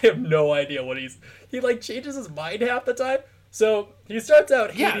plan, and I have no idea what he changes his mind half the time. So he starts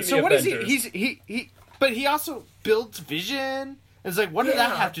out hating the what Avengers. is he? But he also builds Vision. It's like, what did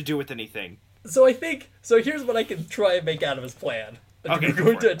that have to do with anything? So here's what I can try and make out of his plan. Okay, I'm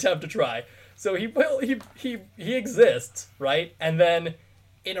going to attempt to try. So he exists, right? And then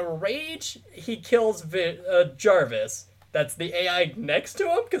in a rage, he kills Jarvis. That's the AI next to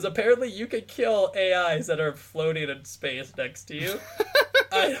him, because apparently you can kill AIs that are floating in space next to you.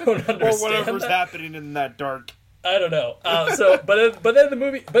 I don't understand. Or whatever's happening in that dark. I don't know. But then the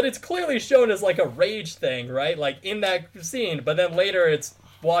movie, but it's clearly shown as like a rage thing, right? Like in that scene. But then later it's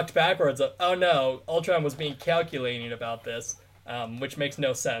walked backwards. Oh no, Ultron was being calculating about this, which makes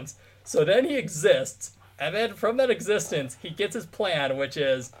no sense. So then he exists, and then from that existence, he gets his plan, which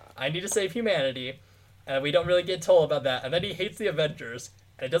is I need to save humanity. And we don't really get told about that. And then he hates the Avengers.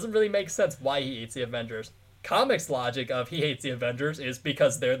 And it doesn't really make sense why he hates the Avengers. Comics logic of he hates the Avengers is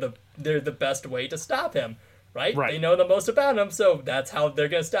because they're the best way to stop him, right? They know the most about him, so that's how they're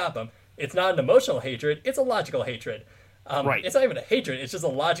going to stop him. It's not an emotional hatred. It's a logical hatred. It's not even a hatred. It's just a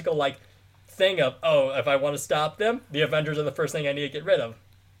logical thing of, if I want to stop them, the Avengers are the first thing I need to get rid of.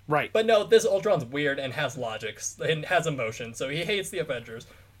 Right. But no, this Ultron's weird and has logics and has emotion. So he hates the Avengers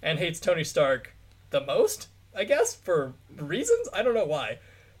and hates Tony Stark the most, I guess, for reasons. I don't know why.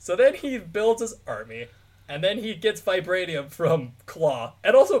 So then he builds his army, and then he gets vibranium from Claw,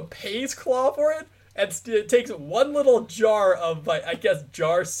 and also pays Claw for it, and takes one little jar of,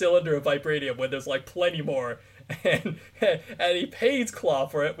 cylinder of vibranium when there's plenty more, and he pays Claw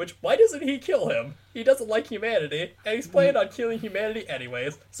for it, which, why doesn't he kill him? He doesn't like humanity, and he's planning on killing humanity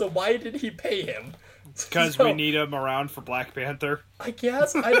anyways, so why did he pay him? Because we need him around for Black Panther. I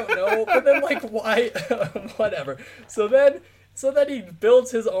guess, I don't know, but then why? Whatever. So then he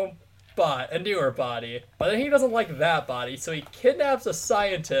builds his own a newer body, but then he doesn't like that body, so he kidnaps a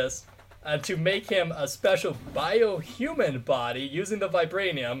scientist to make him a special bio-human body using the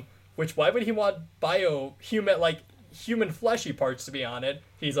vibranium. Which, why would he want human fleshy parts to be on it?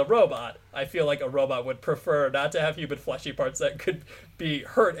 He's a robot. I feel like a robot would prefer not to have human fleshy parts that could be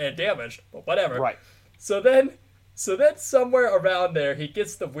hurt and damaged, but whatever. Right. So then somewhere around there, he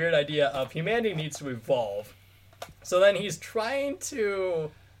gets the weird idea of humanity needs to evolve. So then he's trying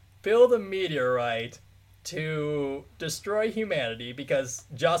to build a meteorite to destroy humanity because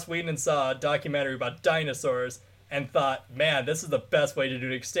Joss Whedon saw a documentary about dinosaurs and thought, man, this is the best way to do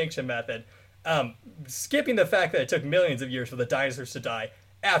an extinction method. Skipping the fact that it took millions of years for the dinosaurs to die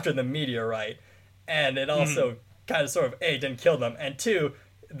after the meteorite. And it also kind of sort of, A, didn't kill them, and 2,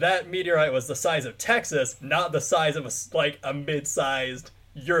 that meteorite was the size of Texas, not the size of a mid-sized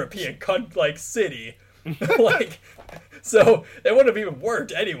European city. So it wouldn't have even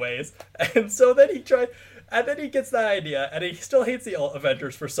worked anyways. And so then he gets that idea, and he still hates the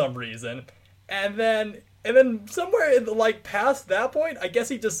Avengers for some reason. And then somewhere in past that point, I guess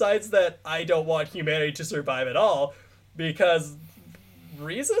he decides that I don't want humanity to survive at all because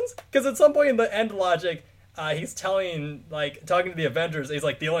reasons? Because at some point in the end logic, he's talking to the Avengers. He's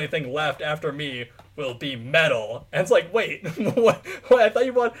like, the only thing left after me will be metal. And it's like, wait, what? I thought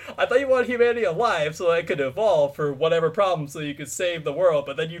you want humanity alive so that it could evolve for whatever problem, so you could save the world.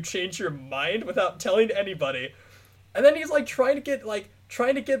 But then you change your mind without telling anybody. And then he's like trying to get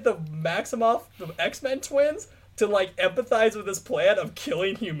the Maximoff, the X-Men twins, to like empathize with his plan of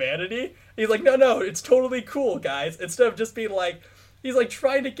killing humanity. He's like, no, it's totally cool, guys. Instead of just being like, he's like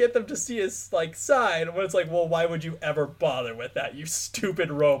trying to get them to see his like side, when it's like, well, why would you ever bother with that, you stupid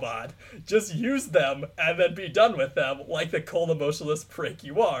robot? Just use them and then be done with them, like the cold emotionless prick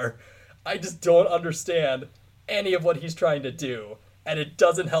you are. I just don't understand any of what he's trying to do, and it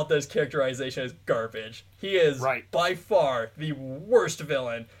doesn't help that his characterization is garbage. He is by far the worst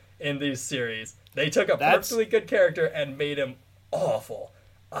villain in these series. They took a perfectly good character and made him awful.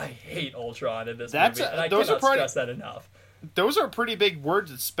 I hate Ultron in this movie, and I cannot stress that enough. Those are pretty big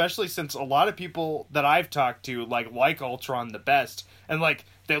words, especially since a lot of people that I've talked to like Ultron the best, and like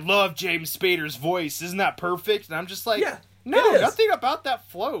they love James Spader's voice. Isn't that perfect? And I'm just like, no, nothing about that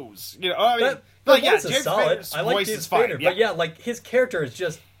flows. You know, I mean, James Spader's voice is fine. But like his character is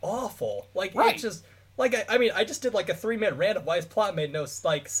just awful. Like it's just. Like, I just did like a 3-minute random why his plot made no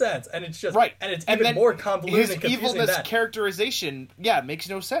like sense, and it's just and it's even more convoluted and confusing. His evilness characterization, makes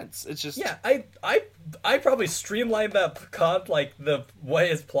no sense. It's just I probably streamlined that like the way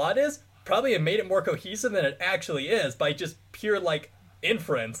his plot is, probably and made it more cohesive than it actually is by just pure like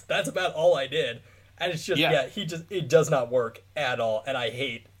inference. That's about all I did, and it's just it does not work at all, and I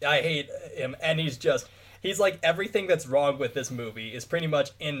hate him, and he's like everything that's wrong with this movie is pretty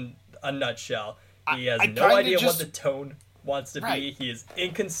much in a nutshell. He has no idea what the tone wants to be. He is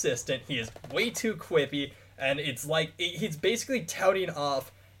inconsistent. He is way too quippy. And it's like, he's basically touting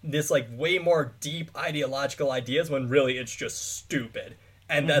off this like way more deep ideological ideas when really it's just stupid.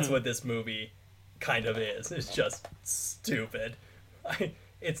 And that's what this movie kind of is. It's just stupid.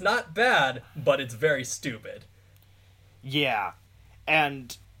 It's not bad, but it's very stupid. Yeah.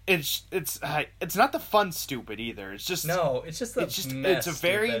 And it's not the fun stupid either. It's just mess. It's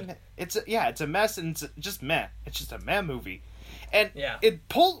a mess, and it's just meh. It's just a meh movie, and it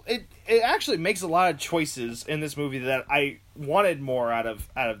actually makes a lot of choices in this movie that I wanted more out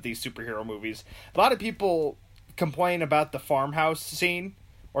of these superhero movies. A lot of people complain about the farmhouse scene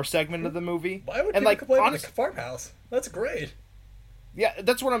or segment of the movie. Why would people complain about the farmhouse? That's great. Yeah,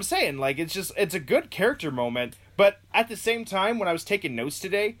 that's what I'm saying. Like, it's a good character moment, but at the same time, when I was taking notes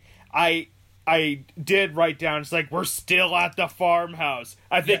today, I did write down, it's like, we're still at the farmhouse.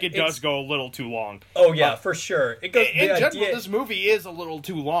 I think it does go a little too long. Oh, yeah, for sure. In general, this movie is a little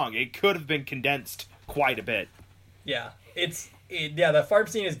too long. It could have been condensed quite a bit. Yeah, the farm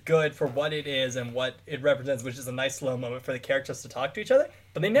scene is good for what it is and what it represents, which is a nice slow moment for the characters to talk to each other,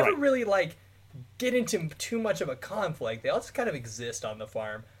 but they never really, like, get into too much of a conflict. They all just kind of exist on the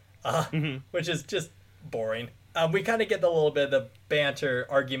farm, which is just boring. We kind of get the little bit of the banter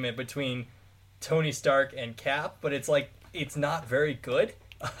argument between Tony Stark and Cap, but it's like, it's not very good.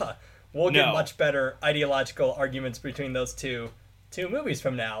 We'll get much better ideological arguments between those two movies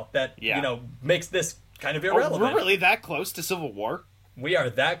from now that, makes this kind of irrelevant. We're really that close to Civil War? We are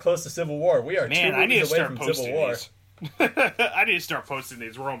that close to Civil War. We are 2 movies away from Civil War. I need to start posting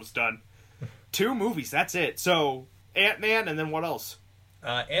these. We're almost done. 2 movies, that's it. So, Ant-Man, and then what else?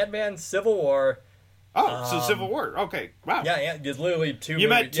 Ant-Man, Civil War. Oh, so Civil War. Okay, wow. Yeah, it's literally 2 movies. You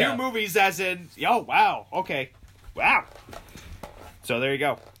meant 2 movies as in... Oh, wow. Okay. Wow. So, there you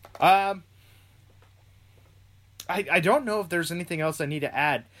go. I don't know if there's anything else I need to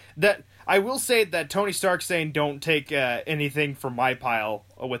add. That I will say that Tony Stark saying don't take anything from my pile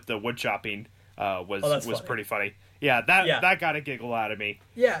with the wood chopping was pretty funny. Yeah, that got a giggle out of me.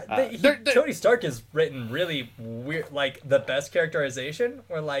 Yeah, Tony Stark is written really weird, like the best characterization,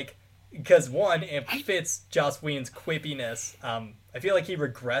 or like, because one, it fits Joss Whedon's quippiness. I feel like he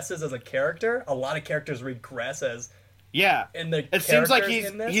regresses as a character. A lot of characters regress as it seems like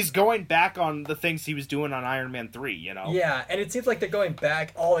he's going back on the things he was doing on Iron Man 3, you know? Yeah, and it seems like they're going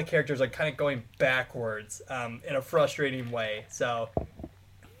back, all the characters are kind of going backwards in a frustrating way, so...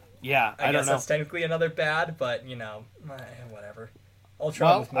 Yeah, I guess that's technically another bad, but, whatever.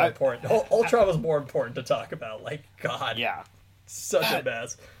 Ultron was more important. Ultron was more important to talk about, like, God. Yeah. Such a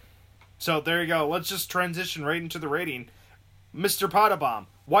mess. So, there you go. Let's just transition right into the rating. Mr. Pottabomb,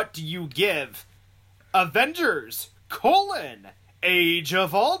 what do you give Avengers, Age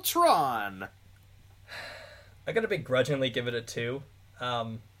of Ultron? I gotta begrudgingly give it a 2.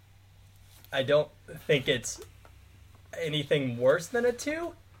 I don't think it's anything worse than a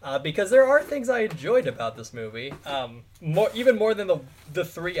 2. because there are things I enjoyed about this movie. Even more than the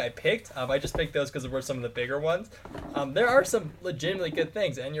three I picked. I just picked those because they were some of the bigger ones. There are some legitimately good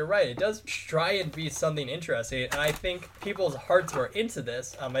things, and you're right. It does try and be something interesting, and I think people's hearts were into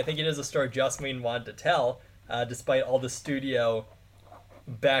this. I think it is a story Joss Whedon wanted to tell, despite all the studio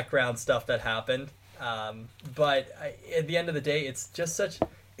background stuff that happened. But at the end of the day, it's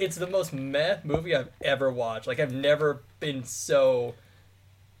the most meh movie I've ever watched. Like, I've never been so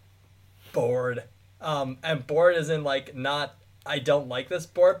bored. And bored as in, like, not, I don't like this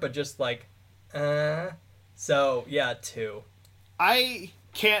bored, but just like, So, yeah, 2. I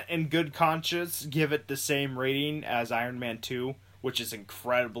can't in good conscience give it the same rating as Iron Man 2, which is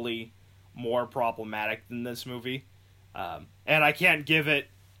incredibly more problematic than this movie. And I can't give it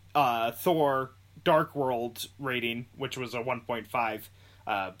Thor Dark World rating, which was a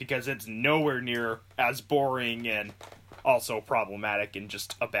 1.5, because it's nowhere near as boring and also problematic and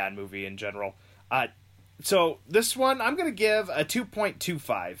just a bad movie in general. So this one, I'm going to give a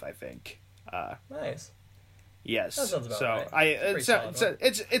 2.25, I think. Nice. Yes. That sounds about right.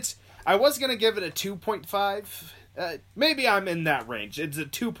 I was going to give it a 2.5. Maybe I'm in that range. It's a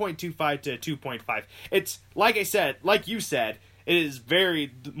 2.25 to a 2.5. It's, like I said, like you said, it is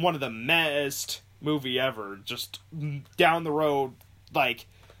one of the mehest movie ever. Just down the road, like,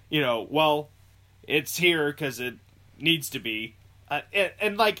 well, it's here because it needs to be.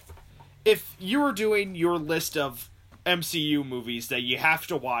 And like, if you were doing your list of MCU movies that you have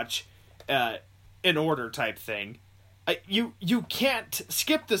to watch in order type thing, you can't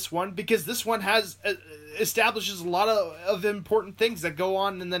skip this one, because this one establishes a lot of important things that go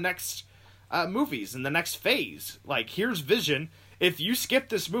on in the next movies, in the next phase. Like, here's Vision. If you skip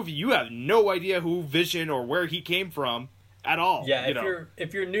this movie, you have no idea who Vision or where he came from at all. Yeah,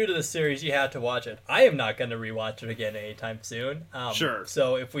 if you're new to the series, you have to watch it. I am not going to rewatch it again anytime soon. Sure.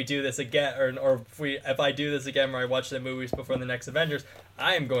 So if we do this again, or if I do this again where I watch the movies before the next Avengers,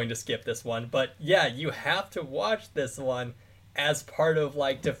 I am going to skip this one. But yeah, you have to watch this one as part of,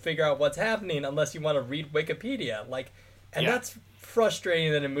 like, to figure out what's happening, unless you want to read Wikipedia. That's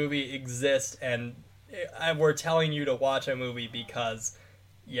frustrating that a movie exists and we're telling you to watch a movie because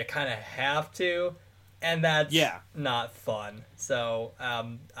you kind of have to. And that's not fun. So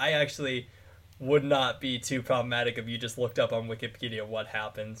I actually would not be too problematic if you just looked up on Wikipedia what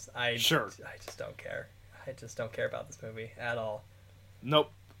happens. I just don't care. I just don't care about this movie at all.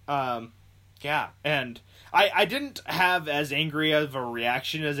 Nope. Yeah. And I didn't have as angry of a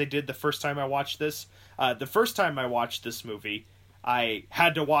reaction as I did the first time I watched this. The first time I watched this movie, I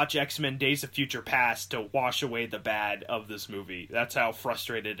had to watch X-Men Days of Future Past to wash away the bad of this movie. That's how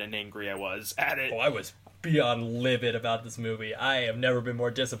frustrated and angry I was at it. Oh, I was beyond livid about this movie. I have never been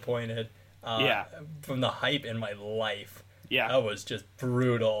more disappointed from the hype in my life. Yeah. That was just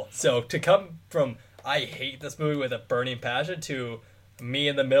brutal. So to come from, I hate this movie with a burning passion, to me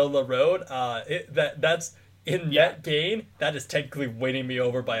in the middle of the road, that's in net gain, that is technically winning me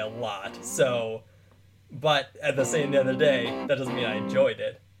over by a lot. So... But at the end of the day, that doesn't mean I enjoyed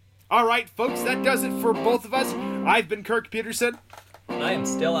it. All right, folks, that does it for both of us. I've been Kirk Peterson. I am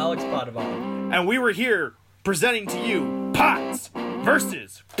still Alex Potabon. And we were here presenting to you Potts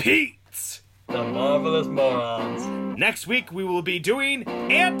versus Pete's, the Marvelous Morons. Next week, we will be doing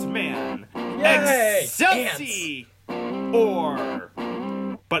Ant-Man. Yay! Excelsi!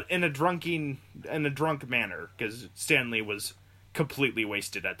 But in a drunk manner, because Stanley was completely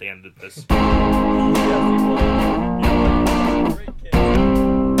wasted at the end of this.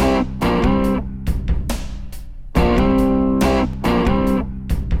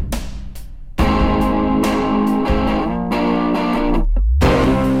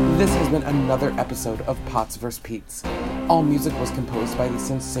 This has been another episode of Potts vs. Pete's. All music was composed by the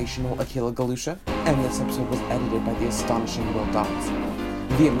sensational Akila Galusha, and this episode was edited by the astonishing Will Dodds.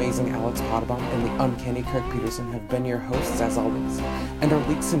 The amazing Alex Potabon and the uncanny Kirk Peterson have been your hosts as always, and our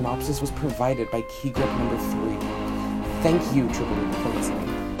leak synopsis was provided by Key Grip number 3. Thank you, Triple League, for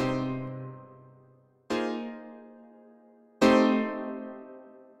listening.